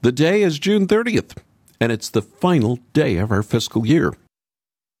The day is June 30th, and it's the final day of our fiscal year.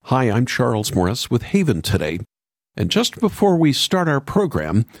 Hi, I'm Charles Morris with Haven Today, and just before we start our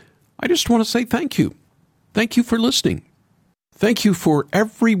program, I just want to say thank you. Thank you for listening. Thank you for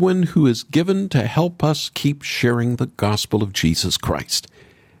everyone who has given to help us keep sharing the gospel of Jesus Christ.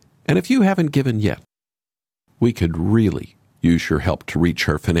 And if you haven't given yet, we could really use your help to reach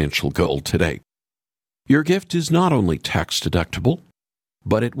our financial goal today. Your gift is not only tax deductible,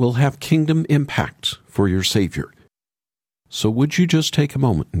 but it will have kingdom impact for your Savior. So would you just take a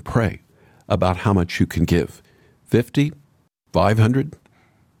moment and pray about how much you can give? 50, 500,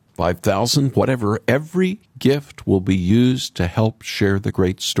 5,000, whatever. Every gift will be used to help share the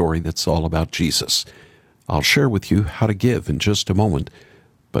great story that's all about Jesus. I'll share with you how to give in just a moment.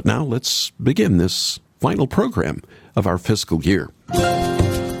 But now let's begin this final program of our fiscal year.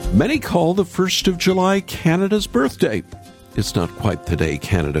 Many call the 1st of July Canada's birthday. It's not quite the day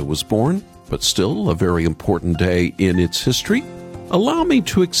Canada was born, but still a very important day in its history. Allow me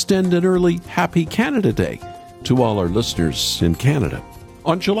to extend an early Happy Canada Day to all our listeners in Canada.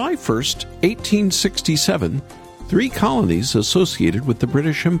 On July 1st, 1867, 3 colonies associated with the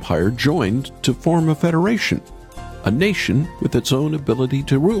British Empire joined to form a federation, a nation with its own ability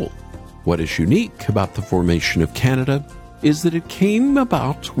to rule. What is unique about the formation of Canada is that it came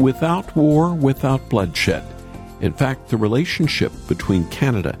about without war, without bloodshed. In fact, the relationship between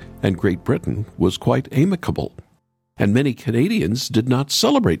Canada and Great Britain was quite amicable, and many Canadians did not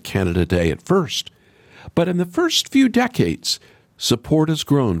celebrate Canada Day at first. But in the first few decades, support has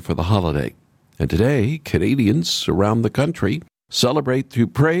grown for the holiday, and today, Canadians around the country celebrate through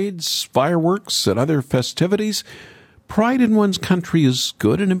parades, fireworks, and other festivities. Pride in one's country is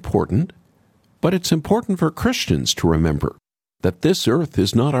good and important, but it's important for Christians to remember that this earth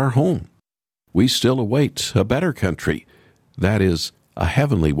is not our home. We still await a better country, that is, a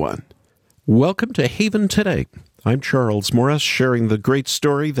heavenly one. Welcome to Haven Today. I'm Charles Morris, sharing the great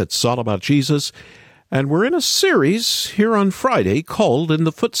story that's all about Jesus, and we're in a series here on Friday called In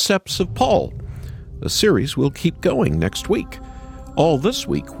the Footsteps of Paul. The series will keep going next week. All this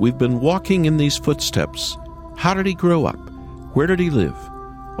week, we've been walking in these footsteps. How did he grow up? Where did he live?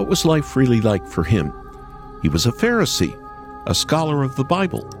 What was life really like for him? He was a Pharisee, a scholar of the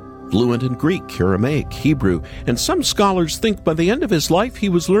Bible, fluent in Greek, Aramaic, Hebrew, and some scholars think by the end of his life he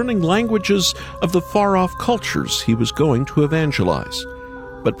was learning languages of the far-off cultures he was going to evangelize.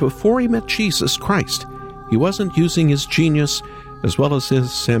 But before he met Jesus Christ, he wasn't using his genius as well as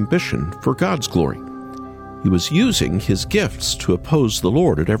his ambition for God's glory. He was using his gifts to oppose the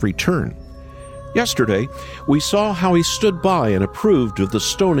Lord at every turn. Yesterday, we saw how he stood by and approved of the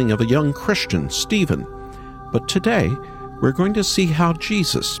stoning of a young Christian, Stephen. But today, we're going to see how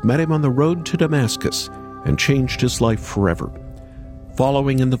Jesus met him on the road to Damascus and changed his life forever.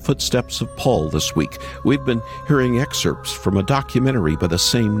 Following in the footsteps of Paul this week, we've been hearing excerpts from a documentary by the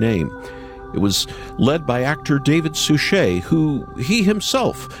same name. It was led by actor David Suchet, who he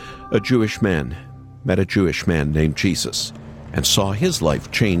himself, a Jewish man, met a Jewish man named Jesus and saw his life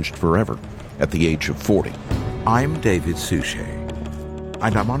changed forever at the age of 40. I'm David Suchet,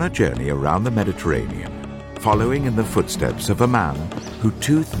 and I'm on a journey around the Mediterranean, following in the footsteps of a man who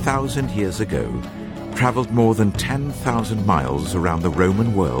 2,000 years ago traveled more than 10,000 miles around the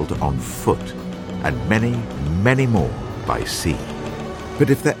Roman world on foot, and many, many more by sea. But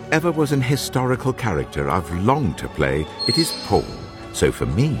if there ever was an historical character I've longed to play, it is Paul. So for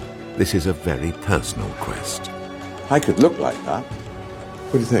me, this is a very personal quest. I could look like that.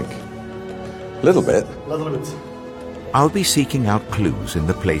 What do you think? A little bit. I'll be seeking out clues in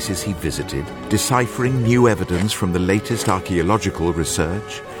the places he visited, deciphering new evidence from the latest archaeological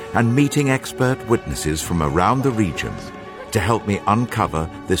research, and meeting expert witnesses from around the region to help me uncover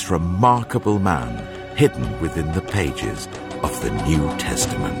this remarkable man hidden within the pages of the New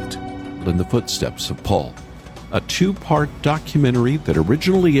Testament. In the Footsteps of Paul, a 2-part documentary that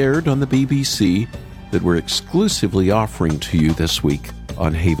originally aired on the BBC that we're exclusively offering to you this week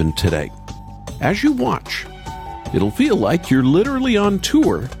on Haven Today. As you watch, it'll feel like you're literally on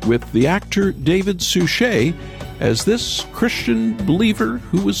tour with the actor David Suchet as this Christian believer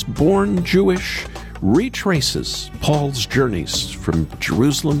who was born Jewish retraces Paul's journeys from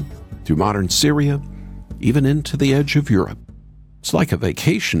Jerusalem through modern Syria, even into the edge of Europe. It's like a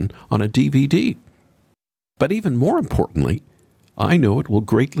vacation on a DVD. But even more importantly, I know it will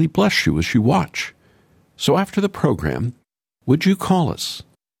greatly bless you as you watch. So after the program, would you call us?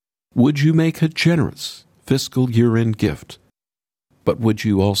 Would you make a generous fiscal year-end gift? But would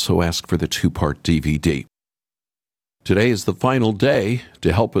you also ask for the 2-part DVD? Today is the final day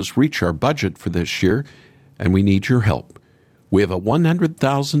to help us reach our budget for this year, and we need your help. We have a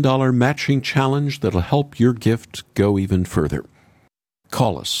 $100,000 matching challenge that'll help your gift go even further.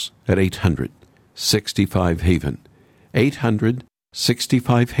 Call us at 800-65-HAVEN,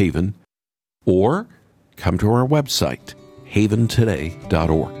 800-65-HAVEN, or come to our website,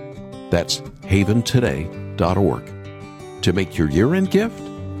 haventoday.org. That's haventoday.org, to make your year-end gift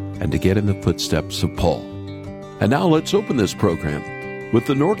and to get in the footsteps of Paul. And now let's open this program with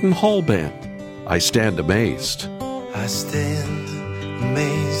the Norton Hall Band. I stand amazed. I stand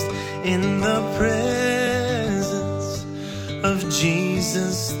amazed in the presence of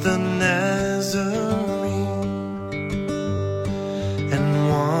Jesus the Nazarene, and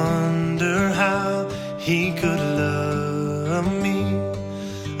wonder how he could love me,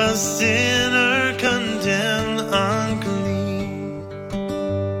 a sinner condemned unclean.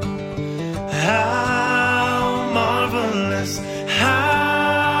 How marvelous,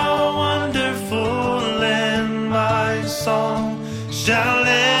 how wonderful, and my song shall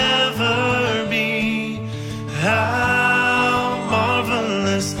ever be. How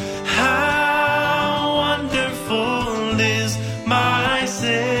marvelous, how wonderful is my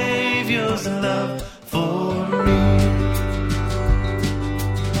Savior's love for me.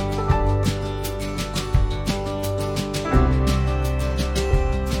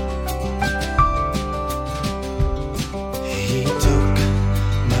 He took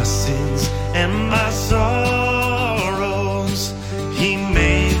my sins and my sorrows, he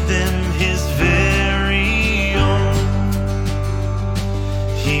made them his very own.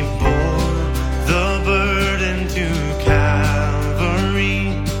 He bore the burden to Calvary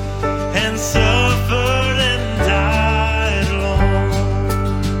and suffered and died alone.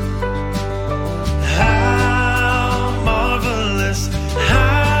 How marvelous,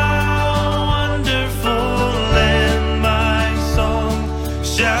 how wonderful, and my song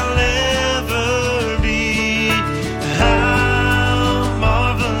shall ever be. How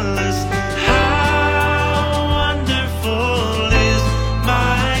marvelous, how wonderful is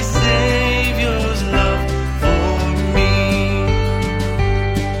my Savior's love for me.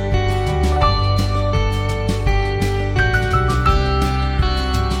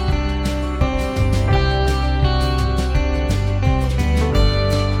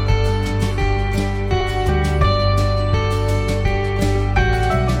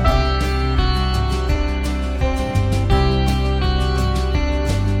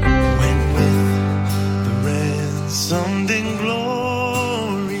 When with the ransomed in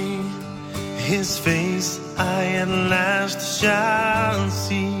glory, his face I at last shall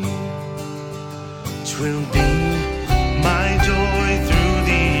see, 'twill be my joy through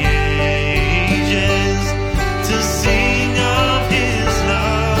the ages to sing of his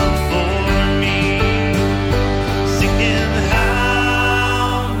love for me, singing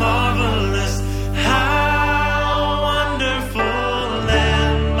how marvelous, how wonderful,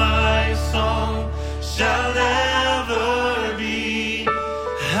 and my song shall ever be.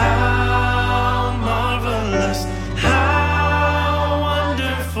 How marvelous, how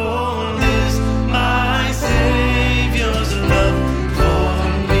wonderful is my Savior's love for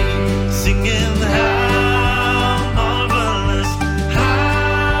me, singing how marvelous,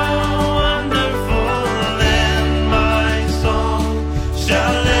 how wonderful, and my song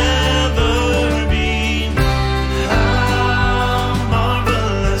shall ever be. How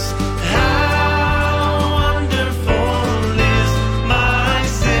marvelous, how wonderful is my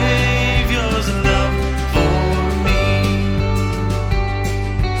Savior's love for me.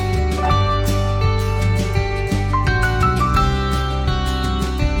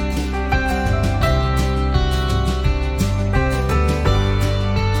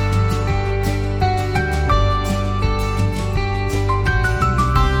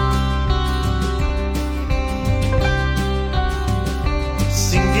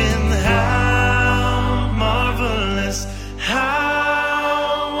 Singing how marvelous,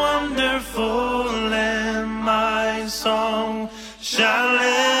 how wonderful, and my song shall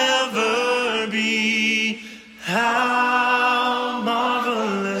ever be. How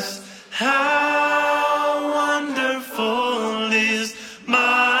marvelous, how wonderful is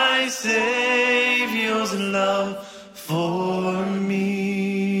my Savior's love for me.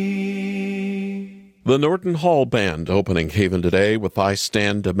 The Norton Hall Band opening Haven today with I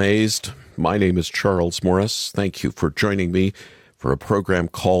Stand Amazed. My name is Charles Morris. Thank you for joining me for a program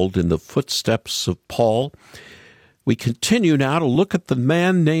called In the Footsteps of Paul. We continue now to look at the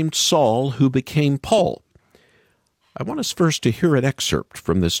man named Saul who became Paul. I want us first to hear an excerpt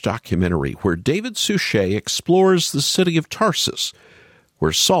from this documentary where David Suchet explores the city of Tarsus,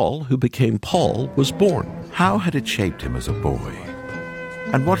 where Saul, who became Paul, was born. How had it shaped him as a boy?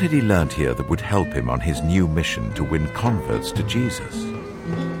 And what had he learned here that would help him on his new mission to win converts to Jesus?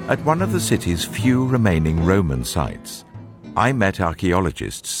 At one of the city's few remaining Roman sites, I met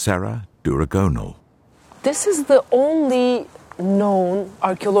archaeologist Sarah Duragonal. This is the only known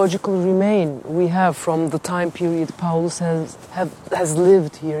archaeological remain we have from the time period Paulus has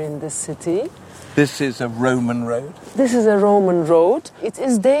lived here in this city. This is a Roman road? This is a Roman road. It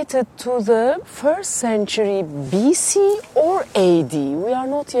is dated to the 1st century BC or AD. We are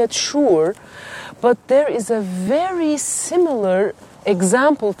not yet sure, but there is a very similar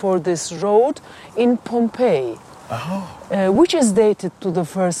example for this road in Pompeii, which is dated to the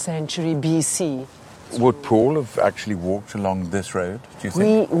 1st century BC. Would Paul have actually walked along this road, do you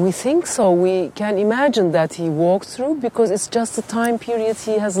think? We think so. We can imagine that he walked through because it's just the time period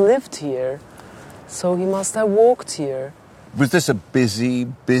he has lived here. So he must have walked here. Was this a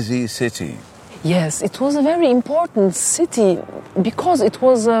busy city? Yes, it was a very important city because it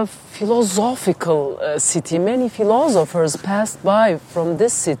was a philosophical city. Many philosophers passed by from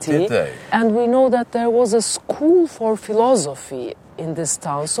this city. Did they? And we know that there was a school for philosophy in this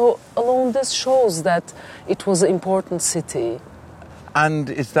town. So alone this shows that it was an important city. And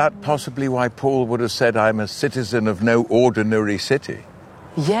is that possibly why Paul would have said, I'm a citizen of no ordinary city?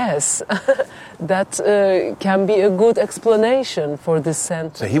 Yes, that can be a good explanation for this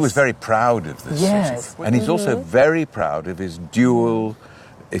sentence. So he was very proud of this city. And he's also very proud of his dual,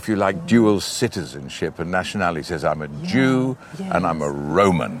 if you like, dual citizenship and nationality. He says, I'm a Jew and I'm a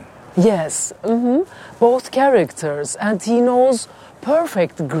Roman. Yes, both characters. And he knows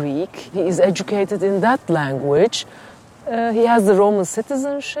perfect Greek. He is educated in that language. He has the Roman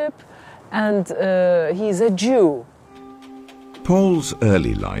citizenship and he is a Jew. Paul's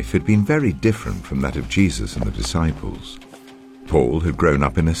early life had been very different from that of Jesus and the disciples. Paul had grown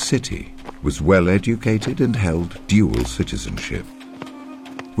up in a city, was well educated and held dual citizenship.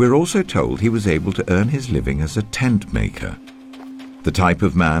 We're also told he was able to earn his living as a tent maker, the type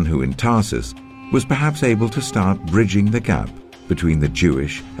of man who in Tarsus was perhaps able to start bridging the gap between the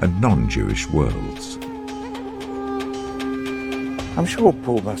Jewish and non-Jewish worlds. I'm sure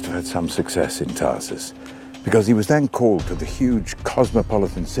Paul must have had some success in Tarsus, because he was then called to the huge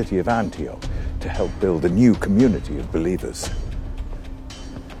cosmopolitan city of Antioch to help build a new community of believers.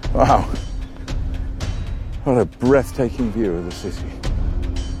 Wow, what a breathtaking view of the city.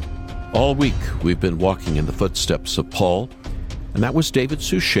 All week we've been walking in the footsteps of Paul, and that was David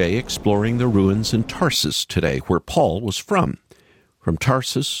Suchet exploring the ruins in Tarsus today, where Paul was from. From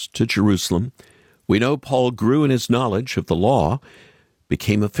Tarsus to Jerusalem, we know Paul grew in his knowledge of the law,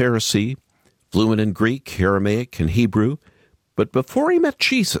 became a Pharisee, fluent in Greek, Aramaic, and Hebrew, but before he met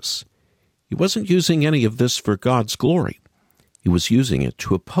Jesus, he wasn't using any of this for God's glory. He was using it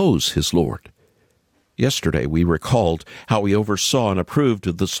to oppose his Lord. Yesterday we recalled how he oversaw and approved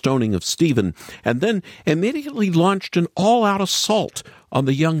of the stoning of Stephen, and then immediately launched an all-out assault on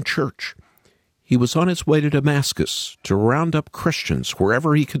the young church. He was on his way to Damascus to round up Christians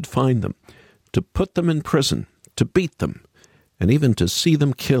wherever he could find them, to put them in prison, to beat them, and even to see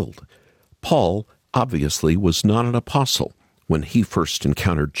them killed. Paul obviously was not an apostle when he first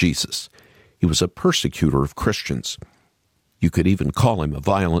encountered Jesus. He was a persecutor of Christians. You could even call him a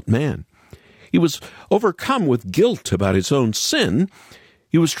violent man. He was overcome with guilt about his own sin.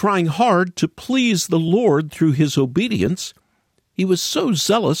 He was trying hard to please the Lord through his obedience. He was so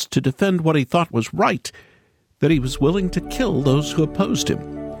zealous to defend what he thought was right that he was willing to kill those who opposed him.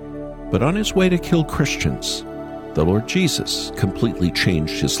 But on his way to kill Christians, the Lord Jesus completely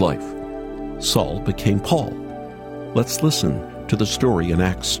changed his life. Saul became Paul. Let's listen to the story in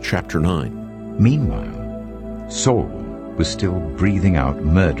Acts chapter 9. Meanwhile, Saul was still breathing out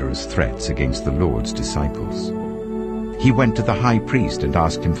murderous threats against the Lord's disciples. He went to the high priest and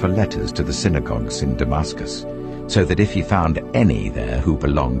asked him for letters to the synagogues in Damascus, so that if he found any there who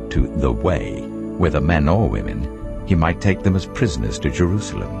belonged to the way, whether men or women, he might take them as prisoners to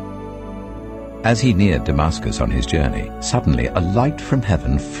Jerusalem. As he neared Damascus on his journey, suddenly a light from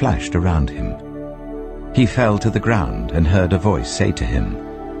heaven flashed around him. He fell to the ground and heard a voice say to him,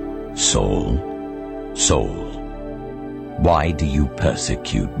 "Saul, Saul, why do you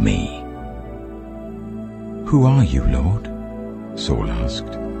persecute me?" "Who are you, Lord?" Saul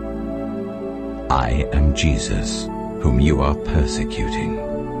asked. "I am Jesus, whom you are persecuting.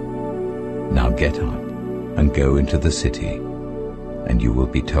 Now get up and go into the city, and you will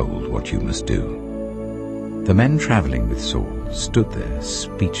be told what you must do." The men traveling with Saul stood there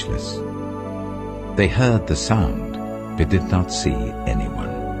speechless. They heard the sound, but did not see anyone.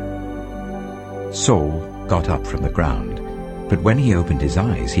 Saul got up from the ground, but when he opened his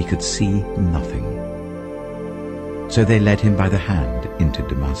eyes, he could see nothing. So they led him by the hand into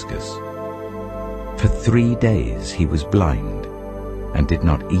Damascus. For 3 days he was blind and did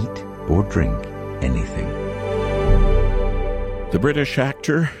not eat or drink anything. The British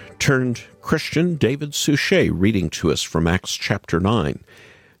actor turned Christian David Suchet reading to us from Acts chapter 9.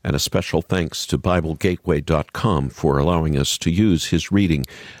 And a special thanks to BibleGateway.com for allowing us to use his reading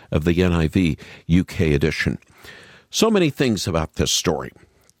of the NIV UK edition. So many things about this story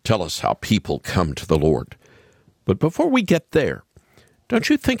tell us how people come to the Lord. But before we get there, don't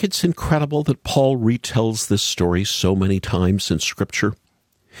you think it's incredible that Paul retells this story so many times in Scripture?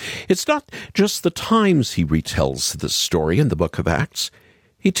 It's not just the times he retells this story in the book of Acts.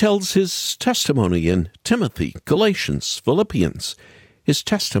 He tells his testimony in Timothy, Galatians, Philippians. His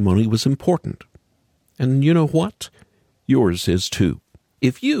testimony was important. And you know what? Yours is too.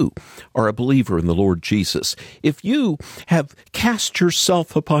 If you are a believer in the Lord Jesus, if you have cast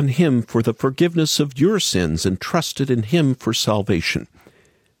yourself upon Him for the forgiveness of your sins and trusted in Him for salvation,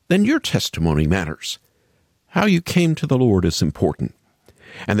 then your testimony matters. How you came to the Lord is important.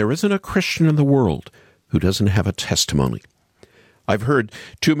 And there isn't a Christian in the world who doesn't have a testimony. I've heard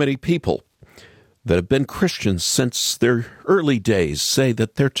too many people that have been Christians since their early days say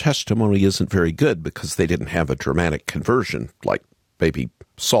that their testimony isn't very good because they didn't have a dramatic conversion, like maybe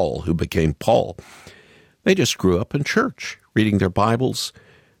Saul, who became Paul. They just grew up in church, reading their Bibles.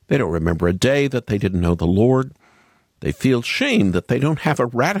 They don't remember a day that they didn't know the Lord. They feel shame that they don't have a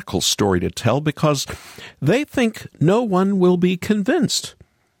radical story to tell because they think no one will be convinced.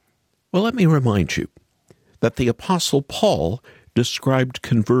 Well, let me remind you that the Apostle Paul described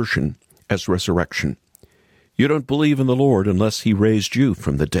conversion as resurrection. You don't believe in the Lord unless He raised you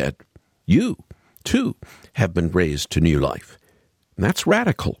from the dead. You, too, have been raised to new life. And that's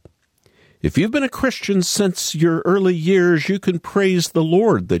radical. If you've been a Christian since your early years, you can praise the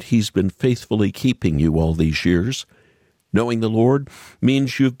Lord that He's been faithfully keeping you all these years. Knowing the Lord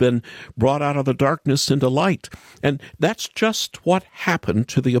means you've been brought out of the darkness into light. And that's just what happened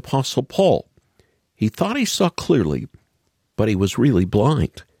to the Apostle Paul. He thought he saw clearly, but he was really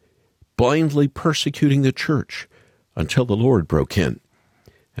blind, blindly persecuting the church until the Lord broke in.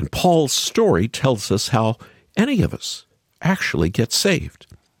 And Paul's story tells us how any of us actually get saved.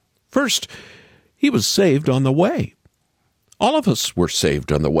 First, he was saved on the way. All of us were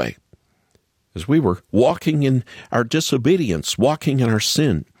saved on the way. As we were walking in our disobedience, walking in our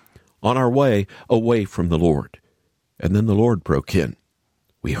sin, on our way away from the Lord. And then the Lord broke in.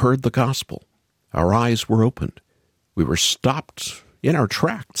 We heard the gospel. Our eyes were opened. We were stopped in our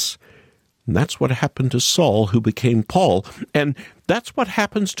tracks. And that's what happened to Saul, who became Paul. And that's what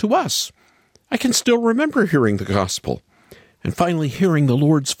happens to us. I can still remember hearing the gospel and finally hearing the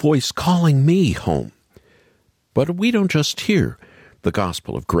Lord's voice calling me home. But we don't just hear the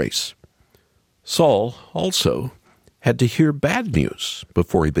gospel of grace. Saul also had to hear bad news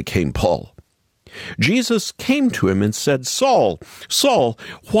before he became Paul. Jesus came to him and said, "Saul, Saul,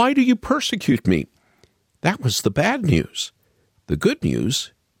 why do you persecute me?" That was the bad news. The good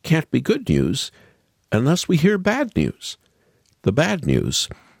news can't be good news unless we hear bad news. The bad news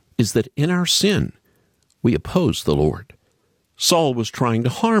is that in our sin, we oppose the Lord. Saul was trying to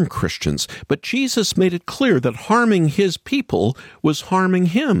harm Christians, but Jesus made it clear that harming His people was harming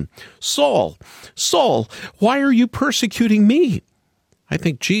Him. "Saul, Saul, why are you persecuting me?" I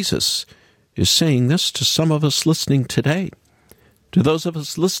think Jesus is saying this to some of us listening today, to those of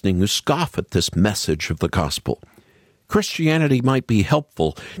us listening who scoff at this message of the gospel. Christianity might be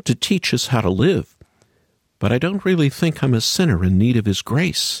helpful to teach us how to live, but I don't really think I'm a sinner in need of His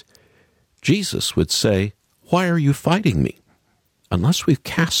grace. Jesus would say, "Why are you fighting me?" Unless we've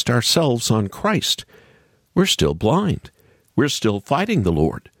cast ourselves on Christ, we're still blind. We're still fighting the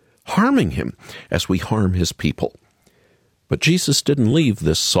Lord, harming Him as we harm His people. But Jesus didn't leave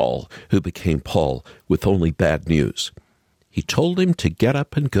this Saul, who became Paul, with only bad news. He told him to get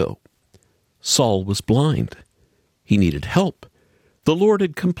up and go. Saul was blind. He needed help. The Lord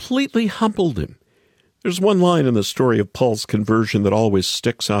had completely humbled him. There's one line in the story of Paul's conversion that always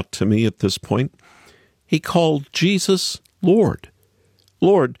sticks out to me at this point. He called Jesus Lord.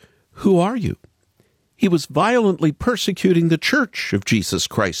 "Lord, who are you?" He was violently persecuting the church of Jesus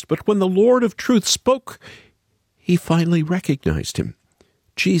Christ, but when the Lord of truth spoke, he finally recognized Him.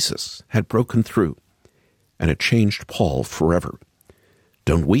 Jesus had broken through, and it changed Paul forever.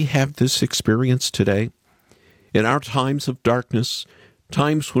 Don't we have this experience today? In our times of darkness,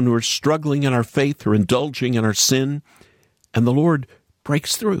 times when we're struggling in our faith or indulging in our sin, and the Lord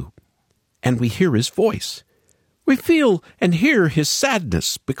breaks through, and we hear His voice. We feel and hear His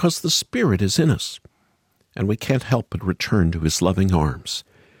sadness because the Spirit is in us, and we can't help but return to His loving arms,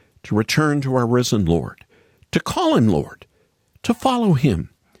 to return to our risen Lord, to call Him Lord, to follow him.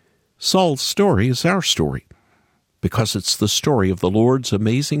 Saul's story is our story, because it's the story of the Lord's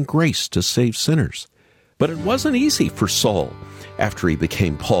amazing grace to save sinners. But it wasn't easy for Saul after he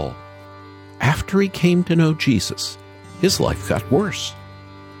became Paul. After he came to know Jesus, his life got worse,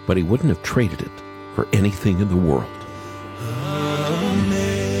 but he wouldn't have traded it for anything in the world.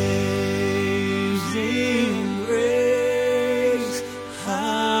 Amazing grace,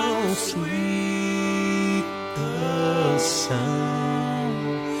 how sweet the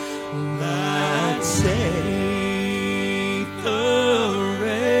sound that saved a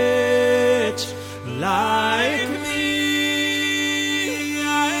wretch like me.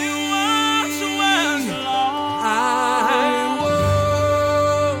 I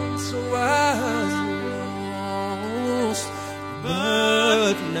once was lost,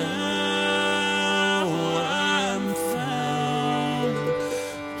 but now I'm found.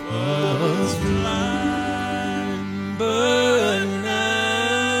 Was blind, but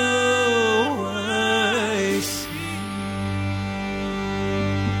now I see.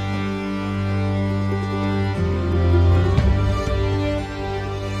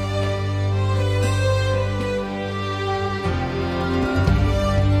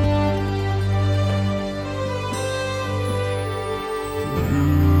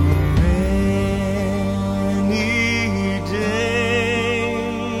 Many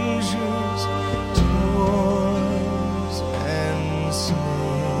dangers, toils, and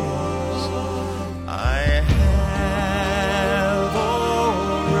snares I have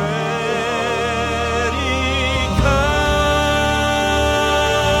already come.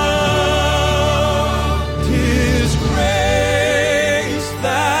 'Tis grace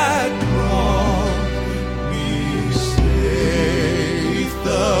that brought me safe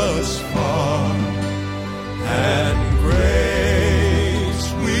thus far, and grace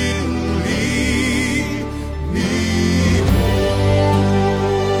will lead me home.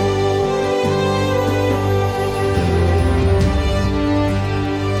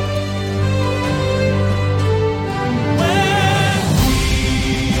 When we've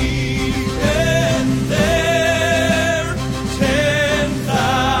been there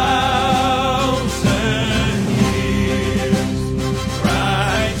 10,000 years,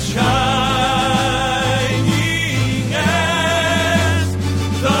 bright shining as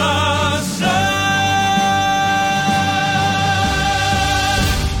the sun,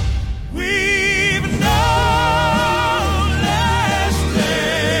 we've no less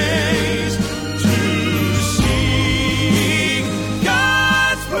days to see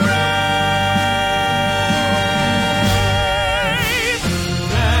God's praise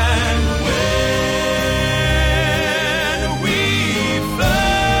than when we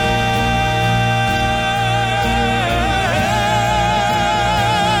first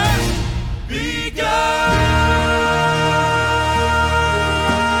begun.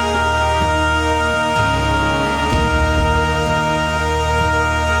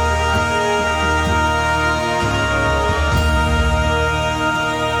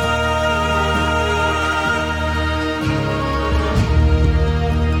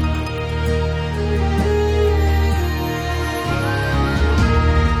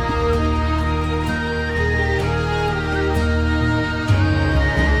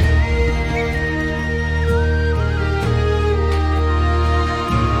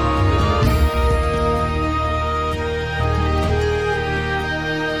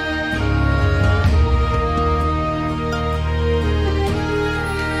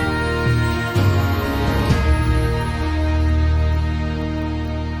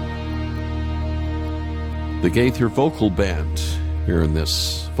 The Gaither Vocal Band here in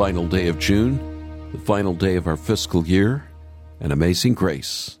this final day of June, the final day of our fiscal year, an amazing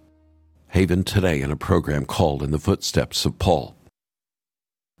grace. Haven today in a program called In the Footsteps of Paul.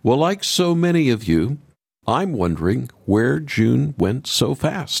 Well, like so many of you, I'm wondering where June went so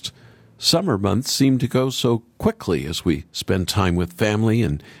fast. Summer months seem to go so quickly as we spend time with family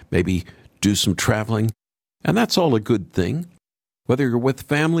and maybe do some traveling, and that's all a good thing. Whether you're with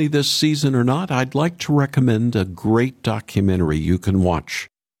family this season or not, I'd like to recommend a great documentary you can watch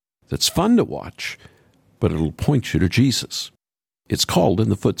that's fun to watch, but it'll point you to Jesus. It's called In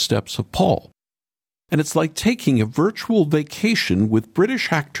the Footsteps of Paul. And it's like taking a virtual vacation with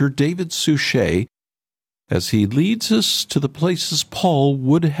British actor David Suchet as he leads us to the places Paul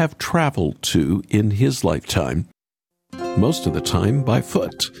would have traveled to in his lifetime, most of the time by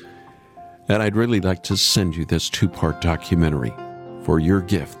foot. And I'd really like to send you this 2-part documentary for your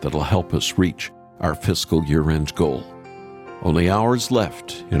gift that'll help us reach our fiscal year-end goal. Only hours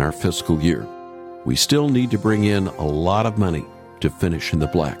left in our fiscal year. We still need to bring in a lot of money to finish in the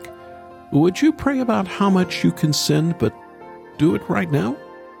black. Would you pray about how much you can send, but do it right now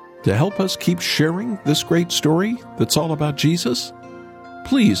to help us keep sharing this great story that's all about Jesus?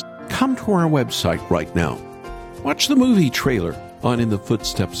 Please come to our website right now. Watch the movie trailer on In the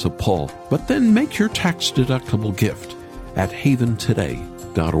Footsteps of Paul, but then make your tax-deductible gift at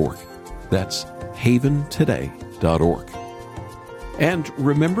haventoday.org. That's haventoday.org. And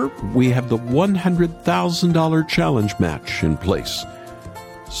remember, we have the $100,000 challenge match in place.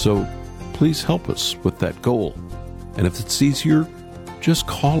 So please help us with that goal. And if it's easier, just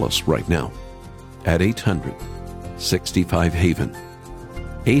call us right now at 800-65-HAVEN.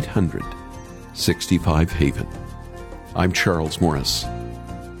 800-65-HAVEN. I'm Charles Morris.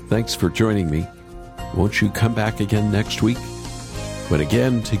 Thanks for joining me. Won't you come back again next week? When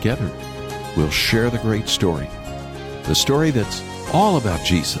again, together, we'll share the great story. The story that's all about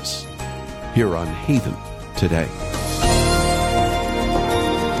Jesus, here on Haven Today.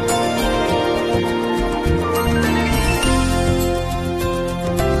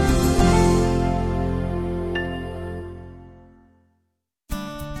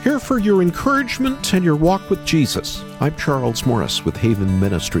 Here for your encouragement and your walk with Jesus. I'm Charles Morris with Haven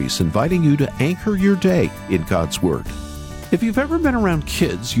Ministries, inviting you to anchor your day in God's Word. If you've ever been around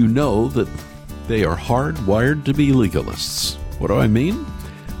kids, you know that they are hardwired to be legalists. What do I mean?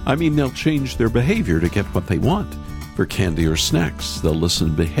 I mean they'll change their behavior to get what they want. For candy or snacks, they'll listen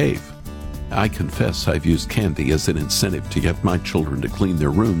and behave. I confess I've used candy as an incentive to get my children to clean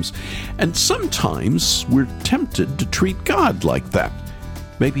their rooms, and sometimes we're tempted to treat God like that.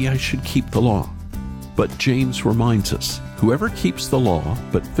 Maybe I should keep the law. But James reminds us, whoever keeps the law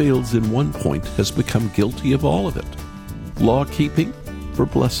but fails in one point has become guilty of all of it. Law-keeping for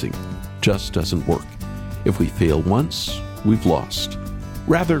blessing just doesn't work. If we fail once, we've lost.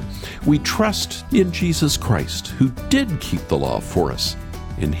 Rather, we trust in Jesus Christ, who did keep the law for us.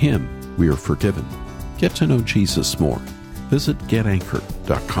 In Him, we are forgiven. Get to know Jesus more. Visit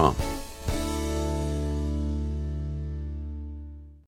getanchored.com.